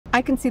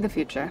I can see the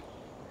future.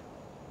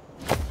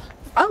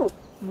 Oh,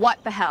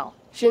 What the hell?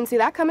 she didn't see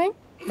that coming?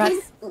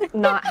 That's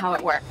not how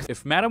it works.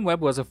 If Madam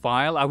Web was a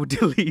file, I would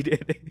delete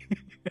it.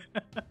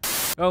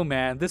 Oh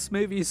man, this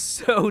movie is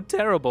so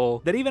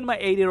terrible that even my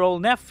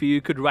 8-year-old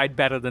nephew could write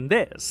better than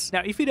this.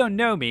 Now, if you don't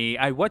know me,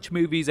 I watch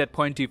movies at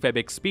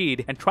 0.25x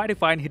speed and try to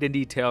find hidden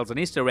details and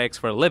Easter eggs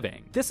for a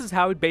living. This is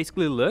how it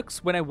basically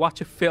looks when I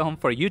watch a film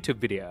for a YouTube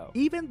video.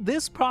 Even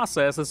this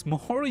process is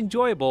more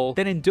enjoyable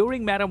than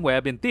enduring Madam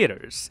Web in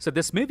theaters. So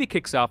this movie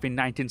kicks off in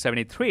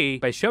 1973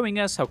 by showing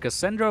us how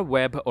Cassandra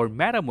Webb, or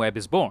Madam Web,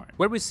 is born,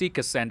 where we see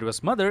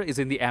Cassandra's mother is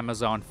in the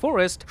Amazon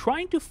forest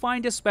trying to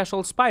find a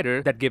special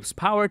spider that gives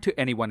power to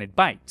anyone it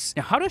bites.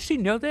 Now, how does she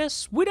know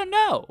this? We don't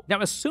know. Now,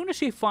 as soon as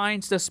she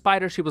finds the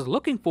spider she was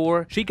looking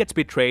for, she gets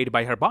betrayed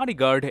by her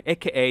bodyguard,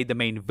 aka the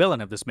main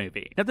villain of this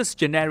movie. Now, this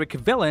generic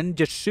villain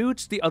just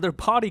shoots the other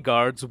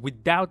bodyguards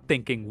without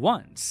thinking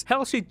once.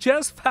 Hell, she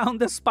just found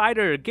the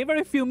spider. Give her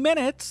a few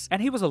minutes,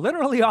 and he was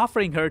literally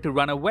offering her to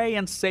run away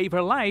and save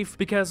her life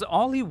because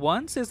all he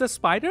wants is the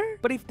spider?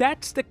 But if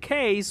that's the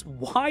case,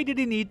 why did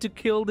he need to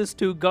kill these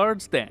 2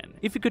 guards then?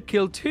 If you could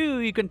kill 2,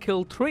 you can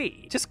kill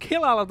 3. Just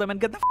kill all of them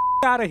and get the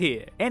out of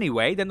here.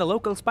 Anyway, then the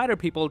local spider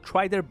people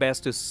tried their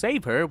best to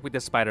save her with the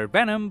spider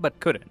venom, but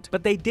couldn't.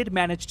 But they did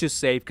manage to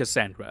save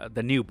Cassandra,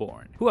 the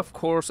newborn, who of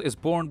course is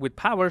born with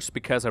powers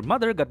because her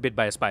mother got bit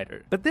by a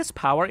spider. But this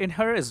power in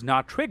her is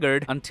not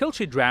triggered until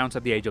she drowns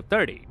at the age of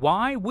 30.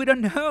 Why? We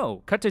don't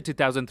know. Cut to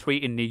 2003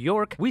 in New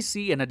York, we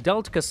see an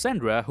adult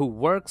Cassandra who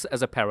works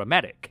as a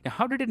paramedic. Now,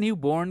 how did a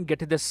newborn get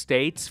to the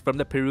States from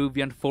the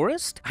Peruvian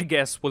forest? I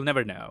guess we'll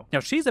never know. Now,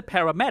 she's a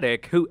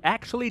paramedic who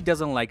actually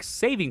doesn't like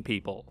saving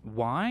people.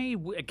 Why?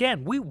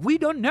 Again, we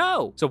don't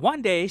know. So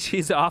one day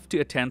she's off to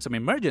attend some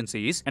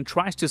emergencies and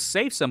tries to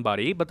save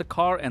somebody, but the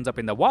car ends up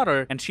in the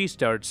water and she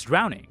starts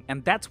drowning.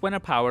 And that's when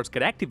her powers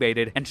get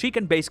activated and she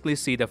can basically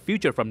see the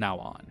future from now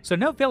on. So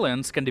no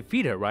villains can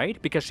defeat her,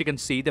 right? Because she can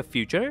see the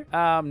future?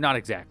 Not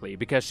exactly,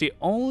 because she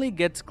only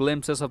gets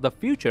glimpses of the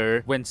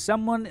future when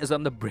someone is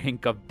on the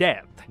brink of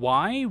death.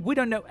 Why? We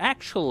don't know.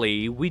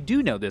 Actually, we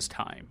do know this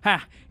time.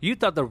 Ha! You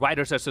thought the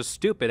writers are so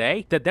stupid,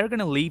 eh? That they're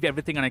gonna leave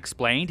everything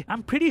unexplained?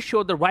 I'm pretty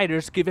sure the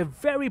writers give a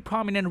very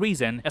prominent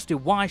reason as to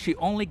why she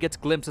only gets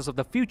glimpses of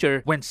the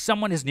future when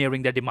someone is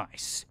nearing their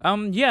demise.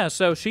 Yeah,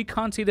 so she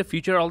can't see the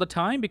future all the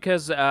time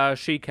because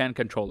she can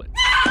control it.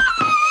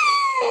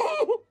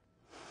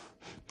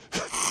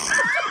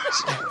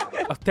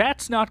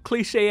 That's not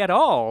cliche at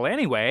all.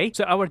 Anyway,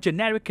 so our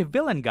generic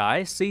villain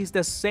guy sees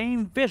the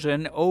same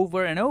vision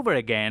over and over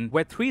again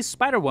where 3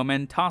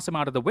 Spider-Women toss him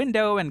out of the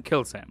window and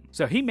kills him.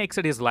 So he makes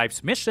it his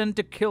life's mission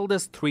to kill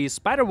this 3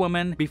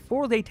 Spider-Women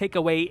before they take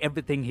away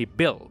everything he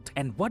built.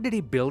 And what did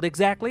he build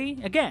exactly?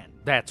 Again,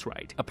 that's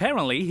right.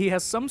 Apparently, he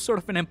has some sort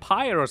of an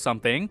empire or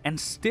something and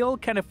still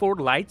can afford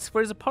lights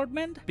for his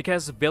apartment?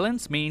 Because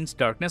villains means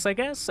darkness, I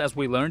guess, as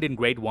we learned in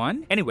grade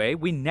 1. Anyway,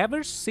 we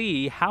never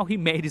see how he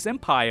made his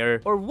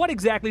empire or what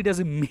exactly does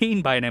it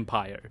mean by an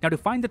empire. Now, to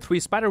find the 3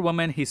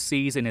 Spider-Women he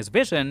sees in his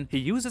vision, he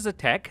uses a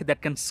tech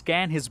that can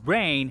scan his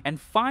brain and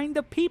find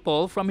the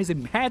people from his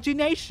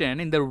imagination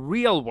in the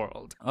real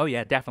world. Oh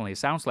yeah, definitely.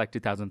 Sounds like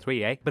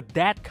 2003, eh? But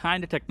that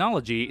kind of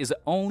technology is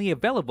only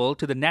available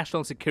to the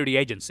National Security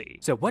Agency.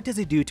 So what does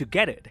he do to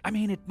get it? I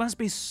mean, it must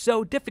be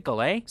so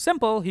difficult, eh?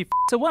 Simple, he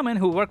f***s a woman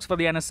who works for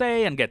the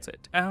NSA and gets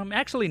it.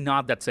 Actually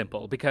not that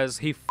simple, because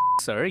he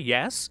f***s her,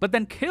 yes, but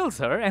then kills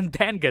her and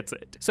then gets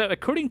it. So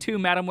according to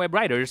Madam Web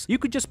writers, you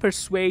could just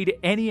persuade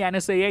any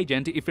NSA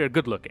agent if you're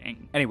good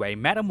looking. Anyway,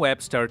 Madam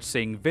Web starts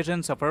seeing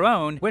visions of her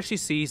own where she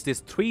sees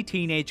these 3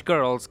 teenage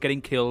girls getting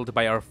killed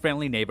by our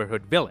friendly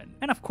neighborhood villain.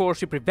 And of course,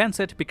 she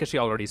prevents it because she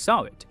already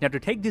saw it. Now, to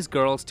take these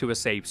girls to a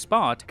safe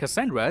spot,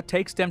 Cassandra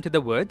takes them to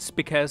the woods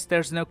because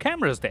there's no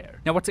cameras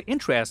there. Now, what's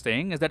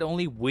interesting is that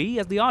only we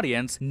as the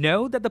audience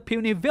know that the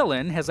puny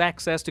villain has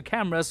access to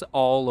cameras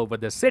all over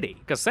the city.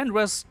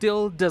 Cassandra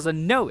still doesn't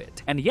know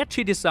it, and yet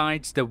she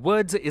decides the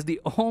woods is the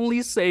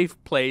only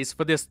safe place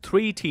for these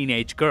 3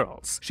 teenage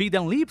girls. She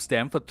then leaves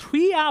them for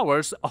 3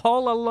 hours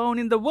all alone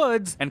in the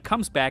woods and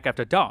comes back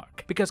after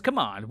dark. Because come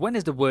on, when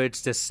is the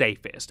woods the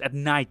safest? At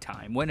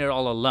nighttime, when they're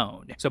all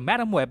alone. So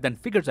Madam Web then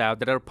figures out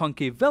that our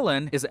punky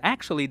villain is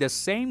actually the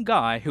same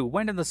guy who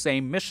went on the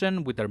same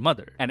mission with her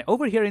mother. And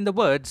over here in the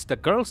woods, the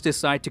girls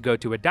decide to go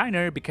to a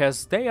diner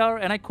because they are,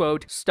 and I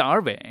quote,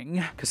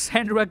 starving.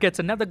 Cassandra gets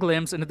another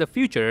glimpse into the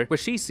future where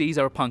she sees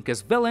our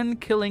punkish villain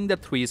killing the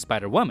 3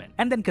 Spider-Women.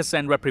 And then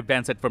Cassandra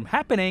prevents it from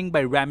happening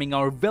by ramming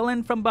our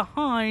villain from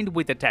behind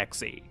with a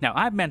taxi. Now,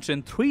 I've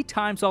mentioned 3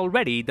 times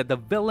already that the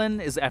villain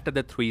is after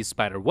the 3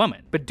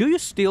 Spider-Women. But do you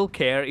still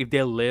care if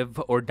they live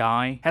or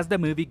die? Has the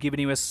movie given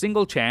you a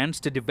single chance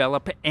to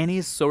develop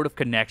any sort of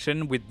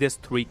connection with these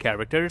 3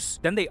 characters?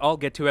 Then they all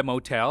get to a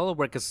motel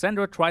where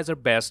Cassandra tries her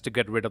best to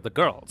get rid of the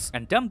girls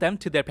and dump them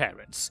to their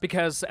parents.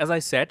 Because, as I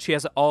said, she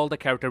has all the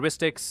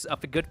characteristics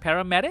of a good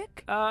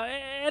paramedic?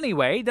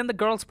 Anyway, then the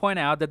girls point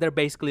out out that they're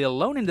basically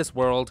alone in this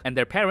world and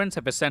their parents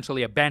have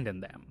essentially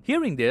abandoned them.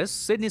 Hearing this,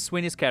 Sydney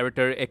Sweeney's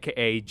character,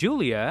 aka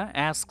Julia,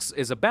 asks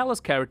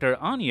Isabella's character,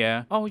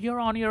 Anya, "Oh, you're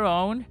on your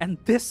own?" And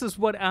this is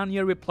what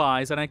Anya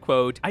replies, and I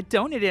quote, "I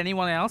don't need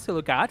anyone else to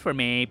look out for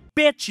me."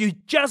 Bitch, you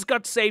just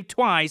got saved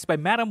twice by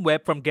Madam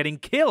Web from getting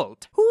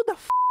killed. Who the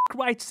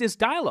writes these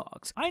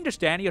dialogues? I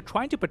understand you're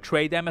trying to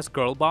portray them as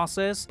girl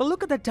bosses, but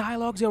look at the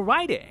dialogues you're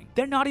writing.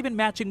 They're not even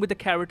matching with the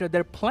character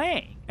they're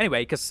playing.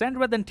 Anyway,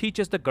 Cassandra then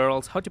teaches the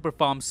girls how to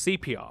perform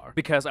CPR,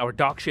 because our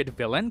dogshit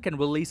villain can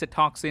release a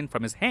toxin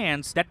from his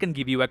hands that can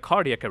give you a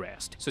cardiac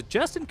arrest. So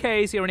just in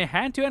case you're in a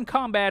hand-to-hand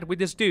combat with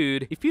this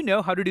dude, if you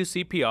know how to do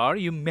CPR,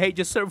 you may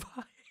just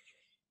survive.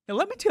 Now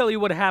let me tell you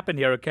what happened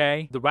here,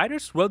 okay? The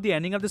writers wrote the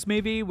ending of this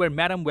movie where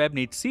Madam Web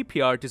needs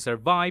CPR to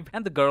survive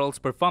and the girls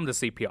perform the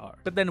CPR.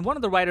 But then one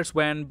of the writers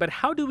went, "But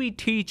how do we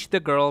teach the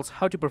girls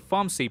how to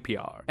perform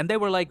CPR?" And they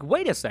were like,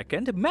 "Wait a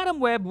second, Madam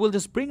Web will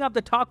just bring up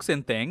the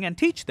toxin thing and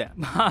teach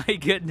them." My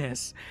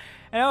goodness.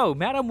 Oh,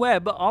 Madam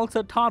Web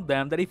also taught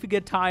them that if you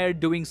get tired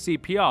doing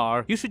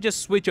CPR, you should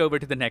just switch over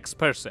to the next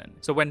person.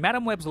 So when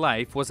Madam Web's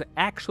life was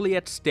actually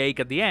at stake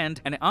at the end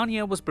and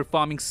Anya was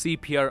performing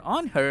CPR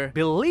on her,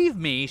 believe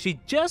me, she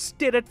just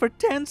did it for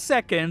 10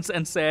 seconds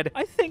and said,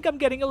 "I think I'm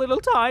getting a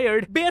little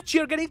tired." Bitch,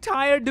 you're getting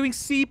tired doing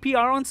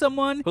CPR on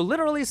someone who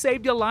literally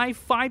saved your life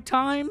 5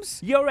 times?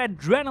 Your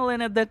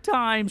adrenaline at that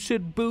time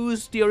should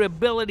boost your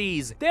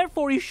abilities.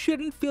 Therefore, you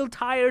shouldn't feel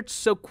tired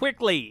so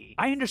quickly.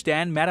 I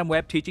understand Madam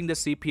Web teaching the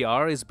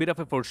CPR is a bit of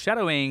a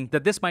foreshadowing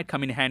that this might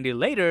come in handy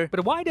later,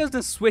 but why does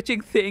the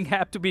switching thing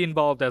have to be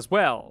involved as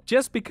well?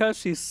 Just because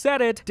she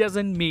said it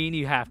doesn't mean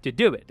you have to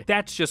do it.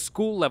 That's just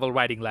school level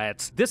writing,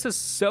 lads. This is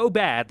so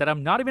bad that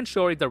I'm not even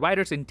sure if the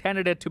writers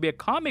intended it to be a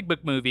comic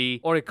book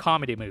movie or a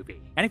comedy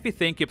movie. And if you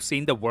think you've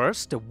seen the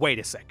worst, wait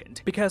a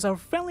second. Because our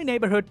friendly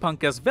neighborhood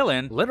punkus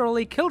villain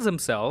literally kills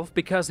himself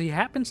because he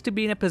happens to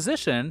be in a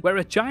position where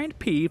a giant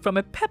pea from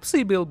a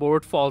Pepsi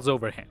billboard falls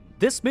over him.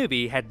 This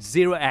movie had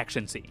 0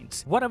 action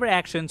scenes. Whatever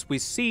actions we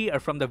see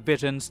are from the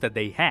visions that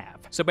they have.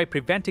 So by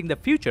preventing the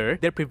future,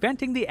 they're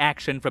preventing the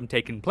action from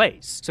taking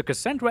place. So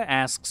Cassandra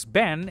asks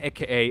Ben,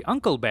 aka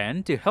Uncle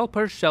Ben, to help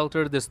her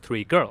shelter these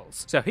 3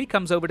 girls. So he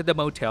comes over to the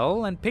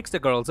motel and picks the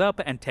girls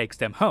up and takes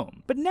them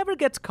home, but never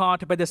gets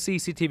caught by the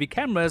CCTV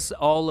cameras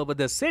all over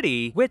the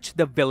city, which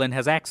the villain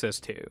has access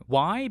to.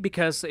 Why?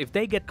 Because if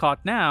they get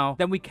caught now,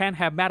 then we can't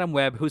have Madam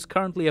Web, who's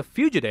currently a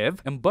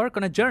fugitive, embark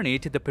on a journey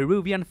to the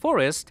Peruvian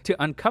forest to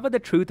uncover the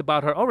truth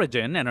about her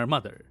origin and her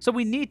mother. So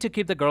we need to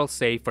keep the girls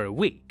safe for a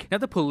week. Now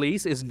the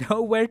police is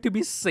nowhere to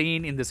be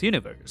seen in this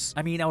universe.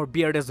 I mean, our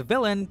bearded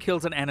villain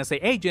kills an NSA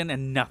agent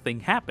and nothing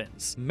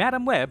happens.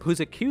 Madam Web, who's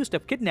accused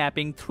of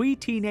kidnapping 3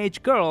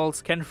 teenage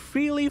girls, can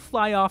freely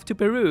fly off to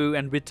Peru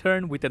and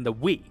return within the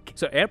week.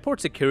 So airport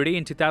security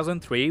in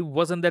 2003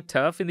 wasn't that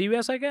tough in the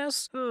US, I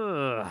guess?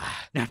 Ugh.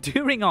 Now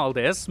during all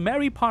this,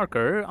 Mary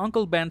Parker,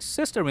 Uncle Ben's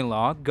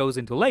sister-in-law, goes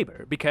into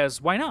labor,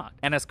 because why not?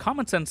 And as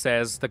common sense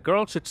says, the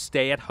girl should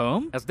stay at home,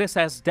 as this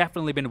has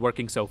definitely been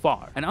working so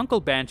far, and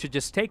Uncle Ben should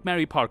just take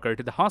Mary Parker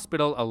to the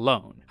hospital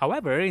alone.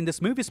 However, in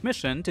this movie's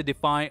mission to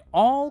defy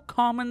all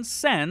common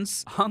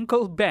sense,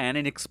 Uncle Ben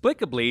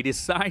inexplicably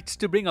decides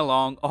to bring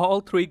along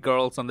all 3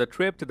 girls on the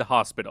trip to the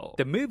hospital.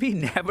 The movie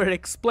never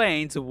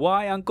explains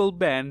why Uncle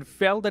Ben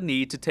felt the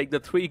need to take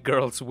the 3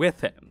 girls with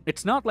him.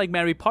 It's not like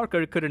Mary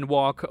Parker couldn't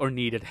walk or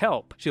needed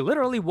help. She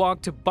literally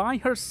walked by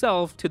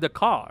herself to the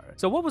car.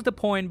 So what was the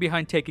point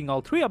behind taking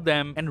all 3 of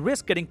them and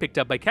risk getting picked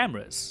up by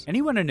cameras?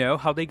 Anyone know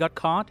how they got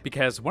caught?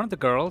 Because one of the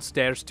girls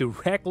stares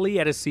directly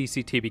at a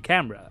CCTV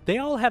camera. They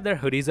all have their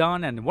hoodies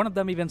on and one of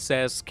them even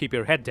says, "Keep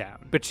your head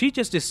down." But she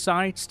just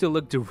decides to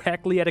look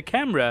directly at a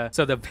camera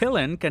so the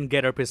villain can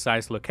get her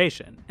precise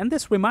location. And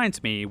this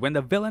reminds me, when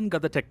the villain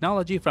got the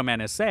technology from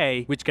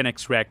NSA, which can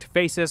extract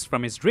faces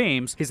from his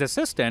dreams, his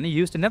assistant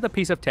used another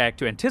piece of tech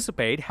to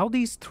anticipate how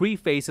these 3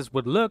 faces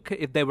would look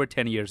if they were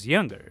 10 years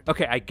younger.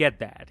 Okay, I get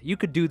that. You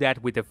could do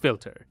that with a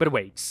filter. But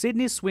wait,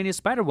 Sydney Sweeney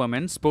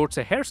Spider-Woman sports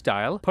a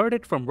hairstyle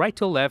parted from right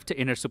to left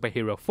in her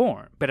superhero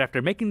form. But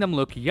after making them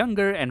look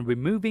younger and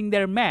removing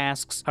their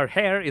masks, her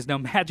hair is now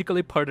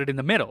magically parted in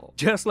the middle,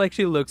 just like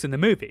she looks in the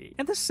movie.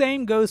 And the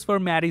same goes for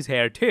Maddie's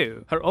hair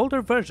too. Her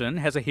older version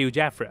has a huge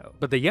afro,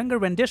 but the younger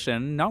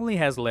rendition not only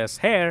has less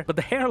hair, but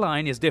the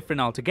hairline is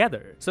different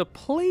altogether. So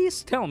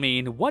please tell me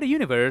in what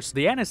universe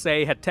the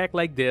NSA had tech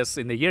like this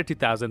in the year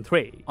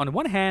 2003. On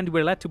one hand,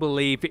 we're led to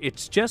believe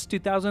it's just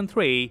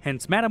 2003,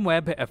 hence Madam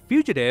Web, a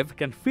fugitive,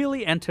 can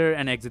freely enter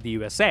and exit the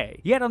USA.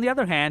 Yet on the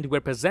other hand,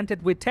 we're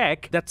presented with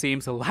tech that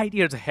seems light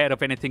years ahead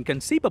of anything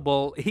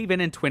conceivable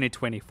even in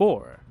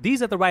 2024.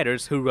 These are the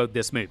writers who wrote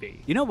this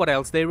movie. You know what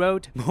else they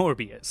wrote?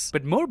 Morbius.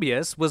 But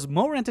Morbius was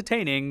more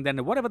entertaining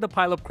than whatever the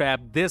pile of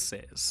crap this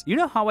is. You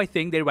know how I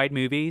think they write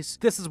movies?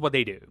 This is what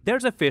they do.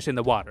 There's a fish in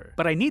the water,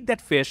 but I need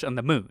that fish on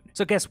the moon.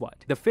 So guess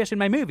what? The fish in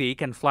my movie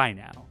can fly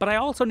now. But I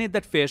also need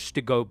that fish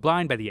to go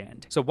blind by the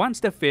end. So once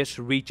the fish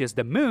reaches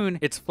the moon,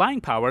 its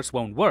flying powers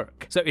won't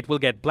work. So it will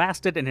get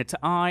blasted in its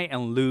eye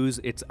and lose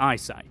its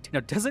eyesight.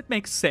 Now, doesn't it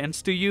make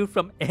sense to you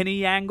from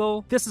any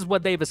angle? This is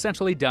what they've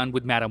essentially done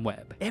with Madam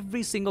Web.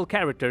 Every single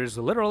character is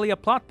literally a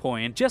plot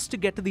point just to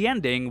get to the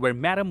ending where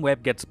Madam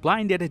Web gets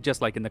blinded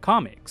just like in the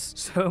comics.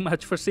 So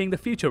much for seeing the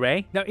future,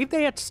 eh? Now, if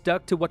they had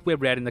stuck to what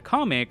we've read in the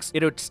comics,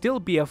 it would still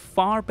be a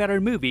far better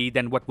movie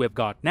than what we've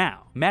got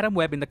now. Madam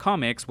Web in the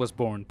comics was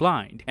born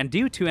blind, and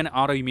due to an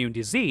autoimmune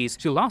disease,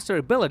 she lost her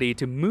ability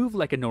to move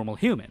like a normal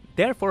human.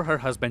 Therefore, her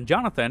husband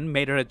Jonathan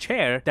made her a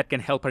chair that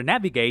can help her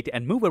navigate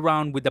and move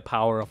around with the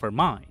power of her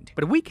mind.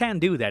 But we can't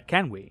do that,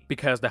 can we?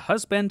 Because the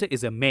husband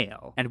is a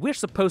male, and we're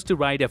supposed to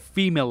write a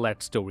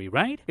female-led story,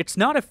 right? It's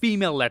not a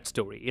female-led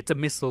story, it's a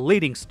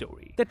misleading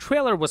story. The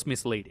trailer was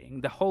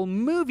misleading, the whole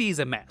movie is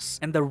a mess,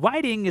 and the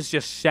writing is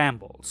just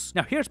shambles.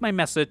 Now here's my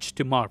message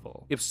to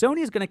Marvel. If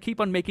Sony is gonna keep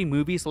on making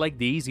movies like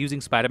these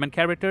using Spider-Man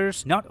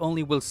characters, not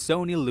only will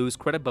Sony lose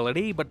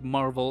credibility, but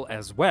Marvel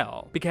as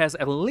well. Because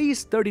at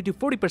least 30 to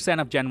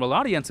 40% of general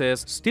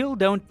audiences still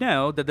don't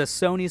know that the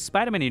Sony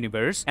Spider-Man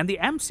universe and the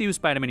MCU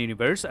Spider-Man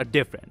universe are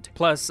different.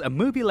 Plus, a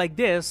movie like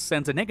this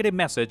sends a negative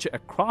message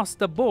across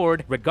the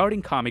board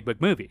regarding comic book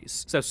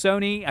movies. So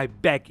Sony, I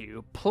beg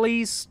you,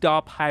 please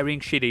stop hiring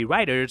shitty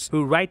writers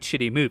who write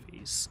shitty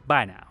movies.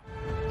 Bye now.